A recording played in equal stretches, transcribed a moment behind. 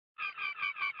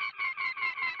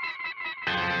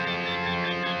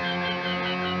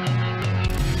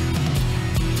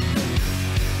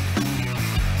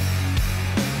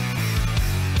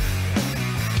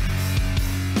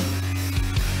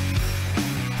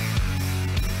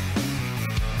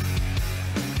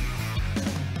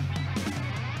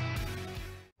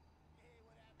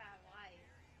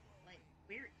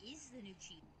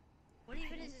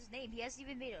name. He hasn't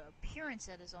even made an appearance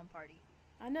at his own party.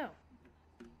 I know.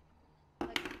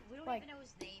 Like, we don't Like, even know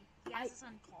his name. He has us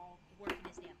on call, working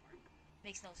his damn party.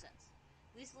 Makes no sense.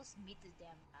 At least let's meet this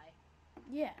damn guy.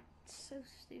 Yeah, it's so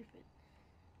stupid.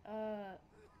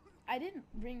 I didn't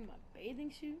bring my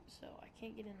bathing suit, so I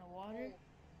can't get in the water. Oh,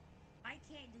 I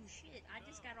can't do shit. I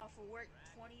just got off of work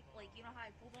 20, like, you know how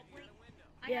I pulled up late?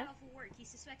 I Yeah. got off of work. He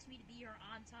suspects me to be here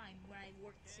on time when I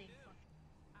work the same fucking...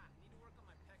 Need to work on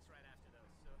my pecs right after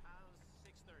those. So how's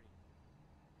 6:30?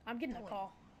 I'm getting a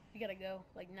call. We gotta go,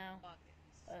 like now. Fuck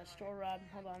it. Store Rob,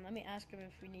 hold on. Let me ask him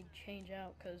if we need to change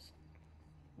out, because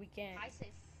we can't. I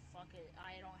say fuck it.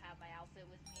 I don't have my outfit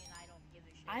with me, and I don't give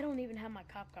a shit. I don't even have my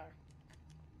cop car.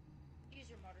 Use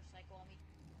your motorcycle. I mean,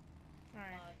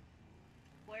 Alright.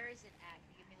 where is it at?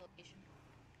 Can you give me the location?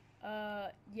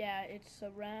 Yeah, it's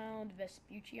around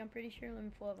Vespucci, I'm pretty sure. Let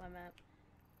me pull up my map.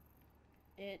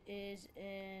 It is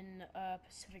in,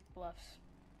 Pacific Bluffs.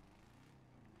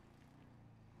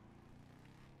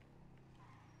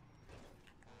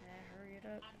 Yeah, hurry it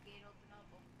up. On gate, open up.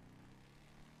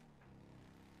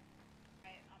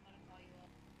 Alright, I'm gonna call you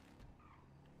up.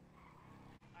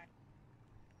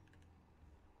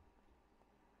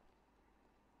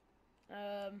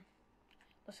 Alright.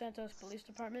 Los Santos Police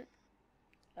Department.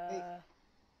 Hey.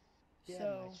 Yeah,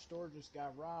 So, my store just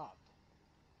got robbed.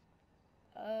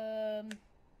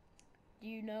 do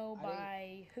you know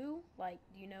by who? Like,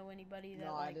 do you know anybody that,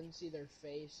 No, like... I didn't see their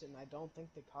face, and I don't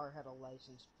think the car had a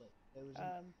license plate. It was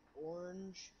an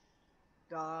orange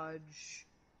Dodge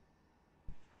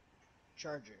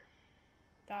Charger.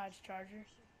 Dodge Charger?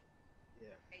 Yeah.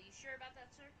 Are you sure about that,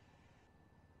 sir?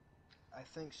 I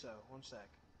think so. One sec.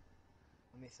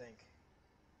 Let me think.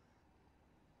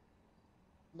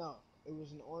 No, it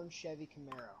was an orange Chevy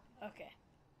Camaro. Okay.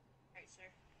 Alright, sir.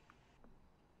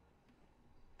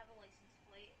 Have a license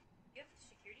plate. Do you have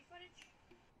security footage?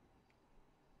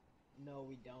 No,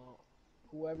 we don't.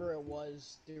 Whoever it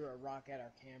was threw a rock at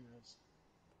our cameras.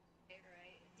 Okay,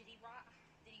 right. Did he rock?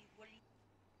 What did he...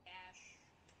 Cash?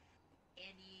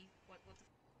 Andy? What the...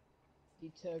 He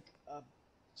took a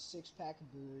 6-pack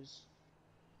of booze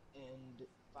and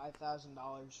 $5,000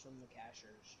 from the cash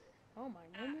register. Oh my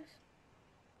goodness.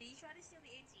 Did he try to steal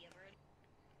the ATM already?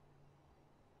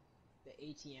 The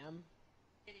ATM?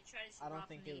 Did he try to I don't rob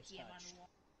think from it the was ATM on touched. the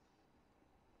wall?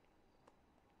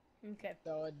 Okay.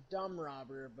 So a dumb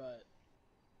robber, but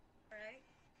Alright.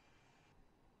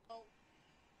 Well,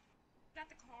 got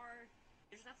the car.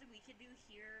 There's nothing we can do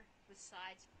here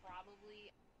besides probably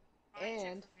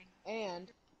and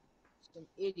some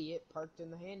idiot parked in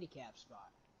the handicap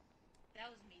spot. That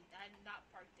was me. I'm not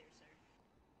parked there, sir.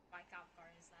 My cop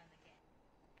car is not in the can.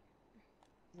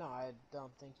 No, I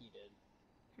don't think he did.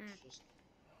 Just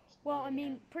Well, I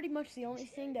mean, pretty much the only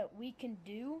thing that we can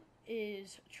do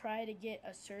is try to get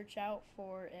a search out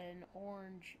for an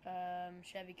orange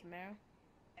Chevy Camaro.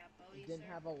 Yeah, he didn't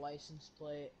have a license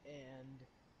plate, and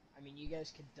I mean, you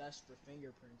guys could dust for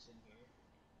fingerprints in here.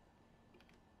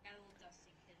 Got a little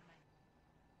dusting kid in my...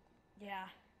 Yeah.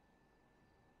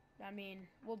 I mean,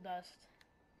 we'll dust.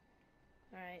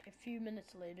 Alright, a few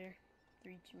minutes later.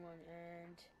 3, 2, 1,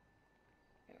 and...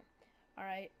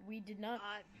 Alright, we did not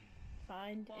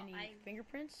find any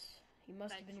fingerprints. He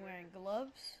must have been wearing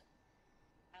gloves.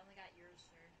 I only got yours,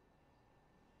 sir.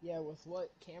 Yeah, with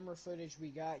what camera footage we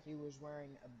got, he was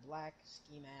wearing a black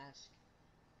ski mask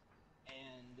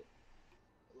and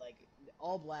like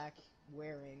all black,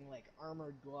 wearing like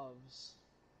armored gloves.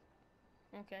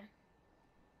 Okay.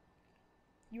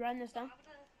 You writing this down?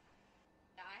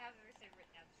 Yeah, I have everything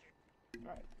written down, sir.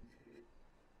 Alright.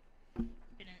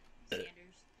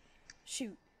 Sanders.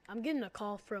 Shoot, I'm getting a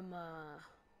call from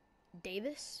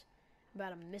Davis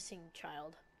about a missing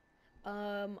child.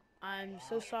 I'm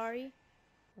so sorry.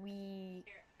 We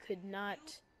could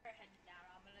not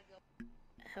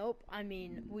help. I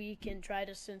mean, we can try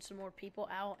to send some more people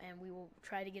out, and we will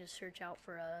try to get a search out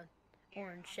for a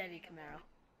orange Chevy Camaro.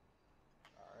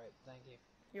 Alright, thank you.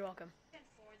 You're welcome.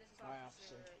 10-4, this is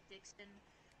Officer Dixon.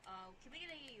 Can we get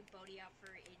a body out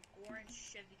for an orange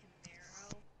Chevy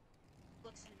Camaro?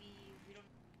 Looks to be, we don't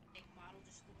make model,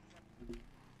 just looking for...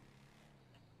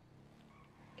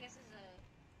 I guess it's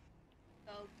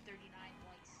a 39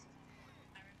 lights.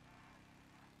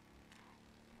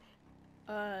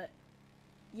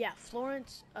 Yeah,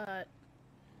 Florence,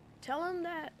 tell him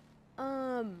that,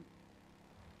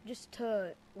 just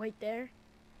to wait there,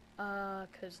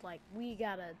 cause, like,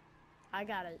 I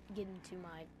gotta get into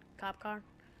my cop car,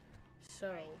 so...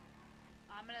 Right.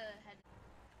 I'm gonna head...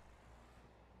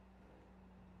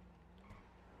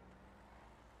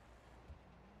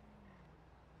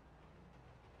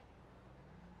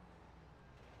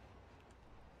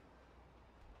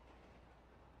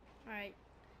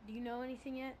 Do you know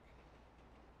anything yet?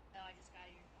 No, I just got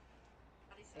here.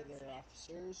 Body Hey service, there, man.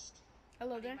 officers.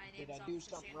 Hello Buddy, there. my Did name's I do Officer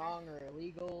something Sander. wrong or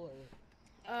illegal or?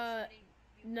 No, somebody-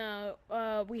 you-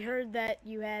 No, we heard that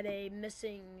you had a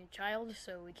missing child,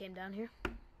 so we came down here.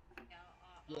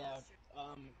 Yeah.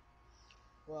 Officer-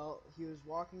 Well, he was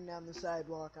walking down the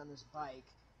sidewalk on his bike.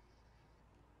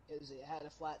 Because it had a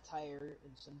flat tire,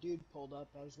 and some dude pulled up.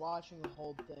 I was watching the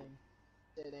whole thing,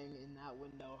 sitting in that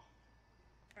window.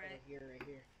 Right. Right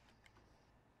here.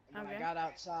 And when I Okay. got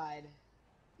outside,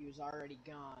 he was already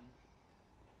gone.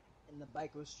 And the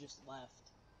bike was just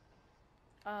left.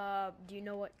 Do you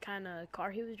know what kind of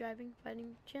car he was driving, by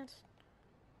any chance?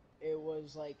 It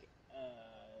was like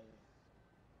an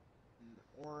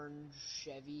orange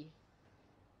Chevy.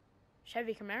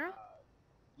 Chevy Camaro?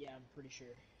 Yeah, I'm pretty sure.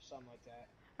 Something like that.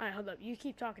 Alright, hold up. You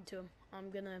keep talking to him. I'm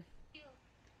gonna You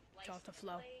talk to license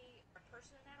Flo. plate or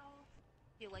person at all?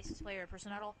 You license plate or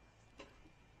person at all?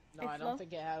 No, Hey, I Flo? don't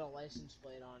think it had a license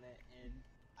plate on it. And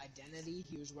identity,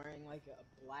 he was wearing like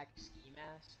a black ski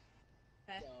mask.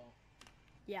 Okay. So,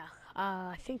 Yeah,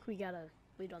 I think we got a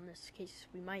lead on this case.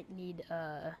 We might need,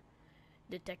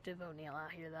 Detective O'Neill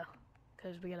out here, though.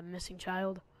 Because we got a missing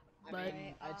child. I But,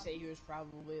 mean, I'd say he was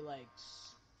probably like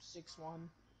 6'1"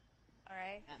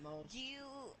 Alright. at most.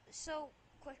 So,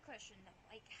 quick question.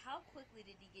 Like, how quickly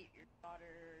did you get your daughter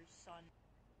or son?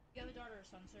 You have a daughter or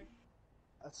son, sir?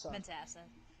 A son. Meant to ask that.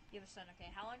 You have a son, okay.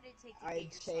 How long did it take to I'd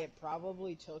get your say son? it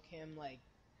probably took him like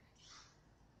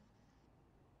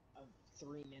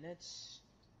 3 minutes.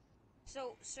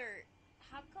 So, sir,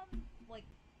 how come, like,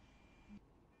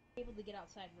 able to get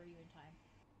outside for you in time?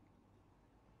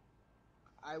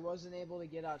 I wasn't able to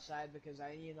get outside because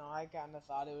I kind of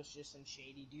thought it was just some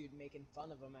shady dude making fun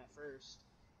of him at first.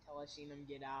 Till I seen him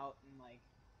get out and like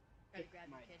Try to pick grab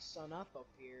my your kid. son up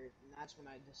here, and that's when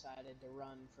I decided to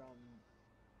run from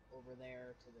over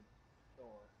there to the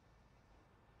door.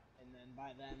 And then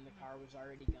by then the car was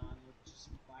already gone with just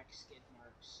black skid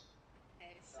marks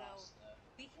Okay, so across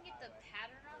we can the get the highway.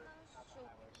 pattern on Or, those. not the So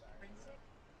highway, sorry. forensic.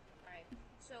 Alright.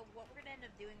 So what we're gonna end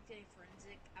up doing is getting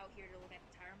forensic out here to look at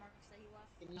the tire marks that he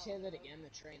left. Can you out say on the that road. again? The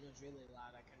train was really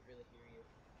loud. I couldn't really hear you.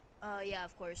 Yeah,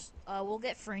 of course. We'll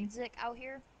get forensic out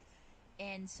here,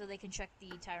 and so they can check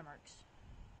the tire marks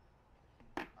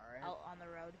Alright. out on the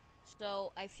road.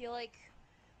 So I feel like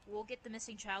we'll get the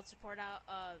missing child support out.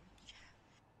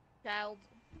 Child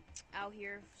out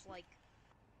here, like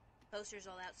posters,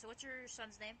 all that. So what's your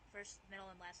son's name? First, middle,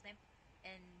 and last name,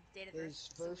 and date of birth. His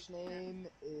first name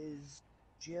is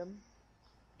Jim.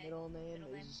 Okay. Middle name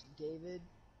Middle name. is David.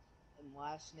 And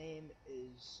last name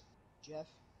is Jeff.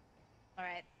 All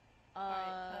right.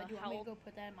 Alright, do you want how me to old? go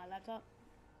put that in my laptop?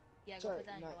 Yeah, go Sorry, put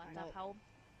that in your laptop. How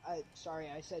old? Sorry,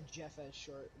 I said Jeff as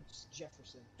short. It's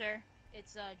Jefferson. Sir,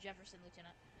 it's Jefferson,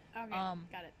 Lieutenant. Okay,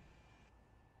 got it.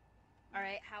 All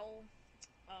right. How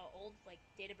old? Like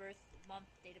date of birth, month,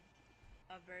 date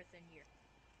of birth, and year.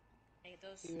 Can I get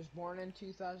those? He was born in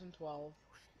 2012,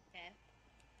 Okay.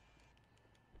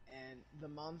 and the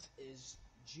month is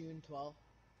June 12th.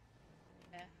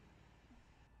 Okay.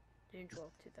 June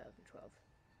 12th, 2012.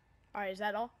 Alright, is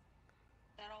that all?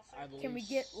 That all, sir? I believe. Can we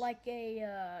get like a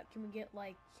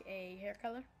hair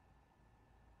color?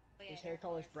 Oh, yeah, His hair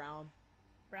color is brown.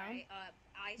 Brown? Alright,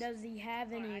 eyes. Does he have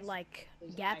Color any eyes. like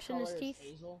His gaps eye in his color is teeth?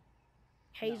 hazel.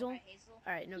 Hazel? Alright, hazel.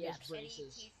 Alright, no He has gaps. Any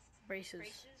braces. teeth Braces.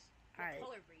 braces? What Alright.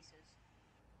 color braces?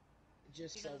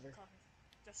 Just You know the silver, color-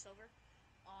 Just silver.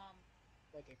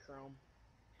 like a chrome.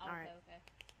 Okay, Alright. okay.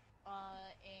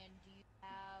 And do you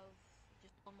have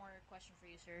just one more question for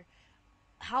you, sir?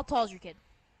 How tall is your kid?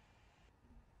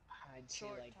 I'd say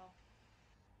Short, like tall.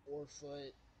 4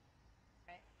 foot,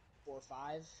 Right. 4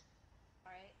 5.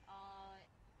 All right.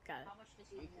 Got it. How much does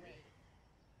he weigh?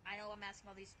 I know I'm asking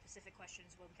all these specific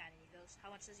questions, but we kind of need those. How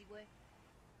much does he weigh?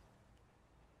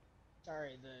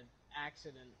 Sorry, the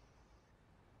accident.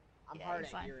 I'm Yeah, hard you're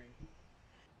at fine. hearing.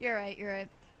 You're right. You're right.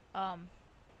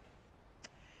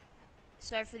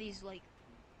 Sorry for these like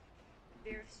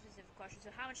very specific questions.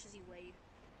 So how much does he weigh?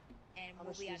 And How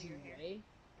we'll much be out does of he your hair. weigh?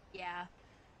 Yeah,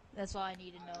 that's all I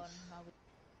need to know. And I'll be...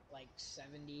 Like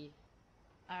 70,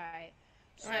 All right,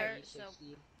 sir. 70, So,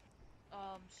 60.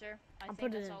 sir, I I'll think put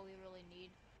it that's in. all we really need.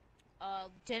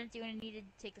 Lieutenant, do you need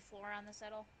to take the floor on this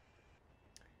at all?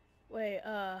 Wait,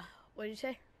 what did you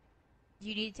say? Do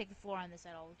you need to take the floor on this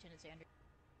at all, Lieutenant Sanders?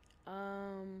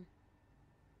 Um,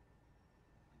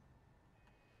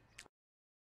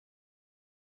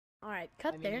 Alright, I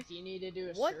cut mean, there. if you need to do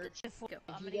a What? search, If if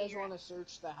you guys want to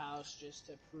search the house just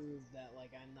to prove that,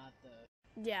 like, I'm not the...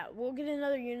 Yeah, we'll get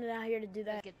another unit out here to do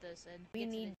that. get this in. We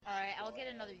need. Alright, I'll get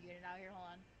another unit out here. Hold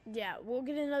on. Yeah, we'll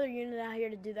get another unit out here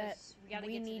to do that. 'Cause we gotta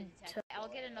get to the detective. I'll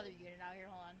get another unit out here.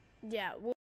 Hold on. Yeah,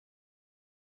 we'll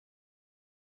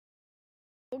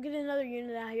get another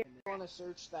unit out here. I want to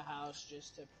search the house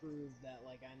just to prove that,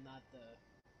 like, I'm not the...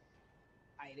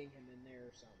 hiding him in there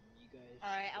or something. You guys...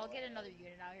 Alright, I'll get another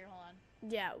unit out here. Hold on.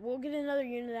 Yeah, we'll get another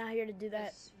unit out here to do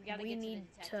that. 'Cause we gotta We get to the need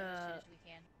detective as soon to as we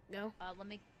can. go.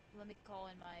 Let me call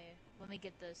in my. Let me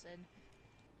get this in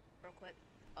real quick.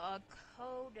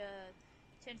 Code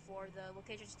 10-4. The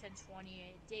location is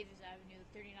 1020 Davis Avenue,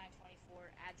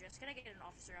 3924. Address. Can I get an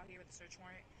officer out here with a search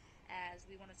warrant as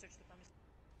we want to search the premises?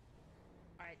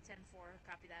 Alright, 10-4.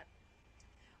 Copy that.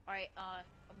 Alright, I'm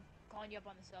calling you up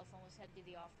on the cell phone. Let's head to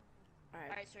the office.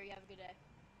 Alright, sir, you have a good day.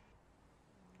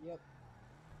 Yep.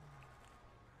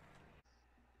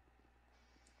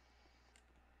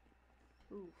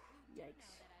 Ooh, yikes.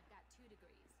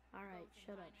 Alright,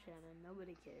 shut up, Shannon.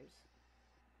 Nobody cares.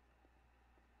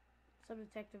 What's up,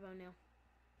 Detective O'Neill?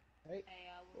 Hey. Hey,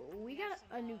 We have got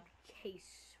some, a new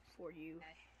case for you. Okay.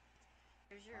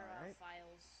 There's your Alright.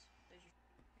 files. There's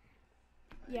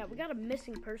your Yeah, we got a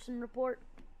missing person report.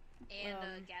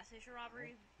 and gas station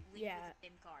robbery linked yeah. with the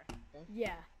same car.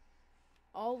 Yeah.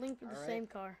 All linked with the Alright. same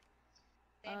car.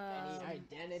 Same Any place, same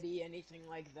identity, anything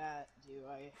like that? Do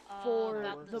I... For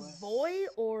about the this- boy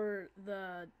or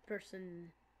the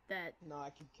person that... No,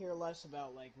 I could care less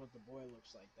about, like, what the boy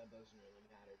looks like. That doesn't really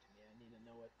matter to me. I need to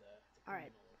know what the Alright.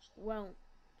 criminal looks like. Well,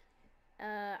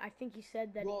 I think he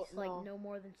said that Well, he's, like, no. no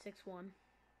more than 6'1".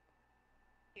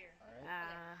 Here.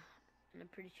 Alright. And I'm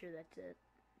pretty sure that's it.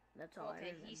 That's all I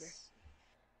Okay, remember.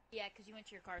 yeah, because you went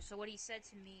to your car. So what he said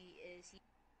to me is he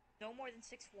no more than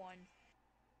 6'1",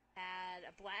 had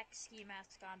a black ski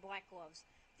mask on, black gloves.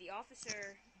 The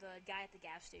officer, the guy at the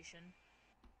gas station,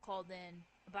 called in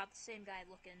about the same guy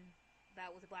looking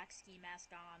about with a black ski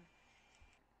mask on,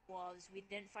 gloves. We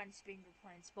didn't find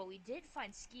fingerprints, but we did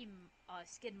find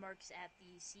skid marks at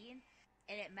the scene,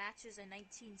 and it matches a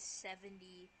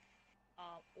 1970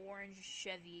 orange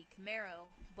Chevy Camaro,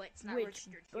 but it's not Which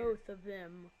registered here. both of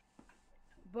them...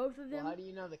 Both of them... Well, how do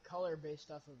you know the color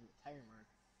based off of the tire mark?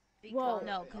 Well,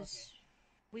 no, okay. because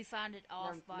we found it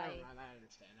off by. Never mind, I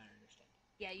understand.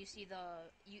 Yeah, you see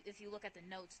if you look at the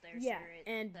notes there. Yeah, sir, it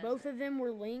and says both it. of them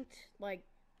were linked. Like,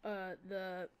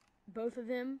 both of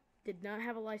them did not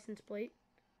have a license plate.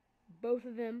 Both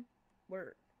of them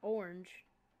were orange,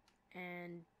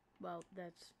 and well,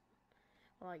 that's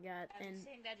all I got. Yeah, And the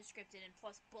same guy described it, and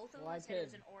plus both of Well, them I said it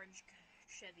was could- an orange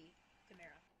Chevy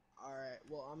Camaro. Alright,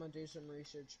 well, I'm gonna do some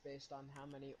research based on how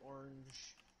many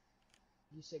orange...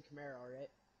 You said Camaro, right?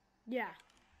 yeah,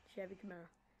 Chevy Camaro.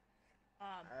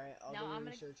 Alright, I'll now do I'm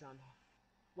gonna- research on...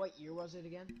 What year was it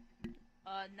again?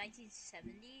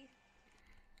 1970,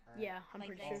 Alright. Yeah, I'm like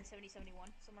pretty sure. 1970, 71,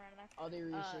 somewhere around there. I'll do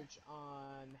research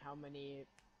on how many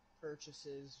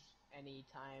purchases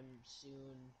anytime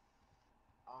soon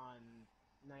on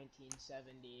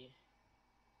 1970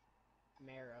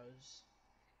 Camaros.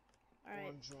 All right.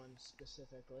 Orange ones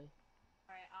specifically.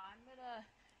 All right, I'm gonna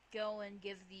go and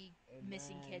give the And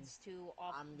missing then kids to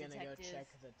I'm gonna detective. go check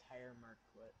the tire mark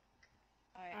clip.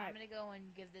 All right, All I'm right. gonna go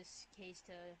and give this case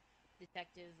to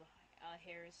Detective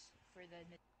Harris for the.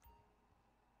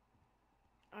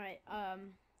 All right.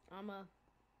 I'm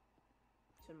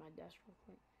to my desk real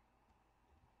quick.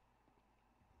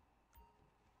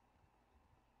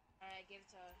 All right, give it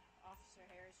to Officer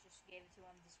Harris. Just gave it to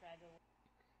him. Describe it.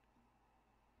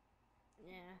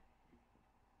 Yeah.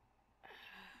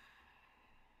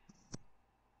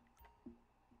 I'm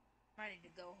ready to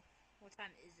go. What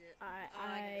time is it?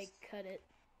 I guess- cut it.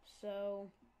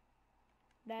 So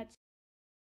that's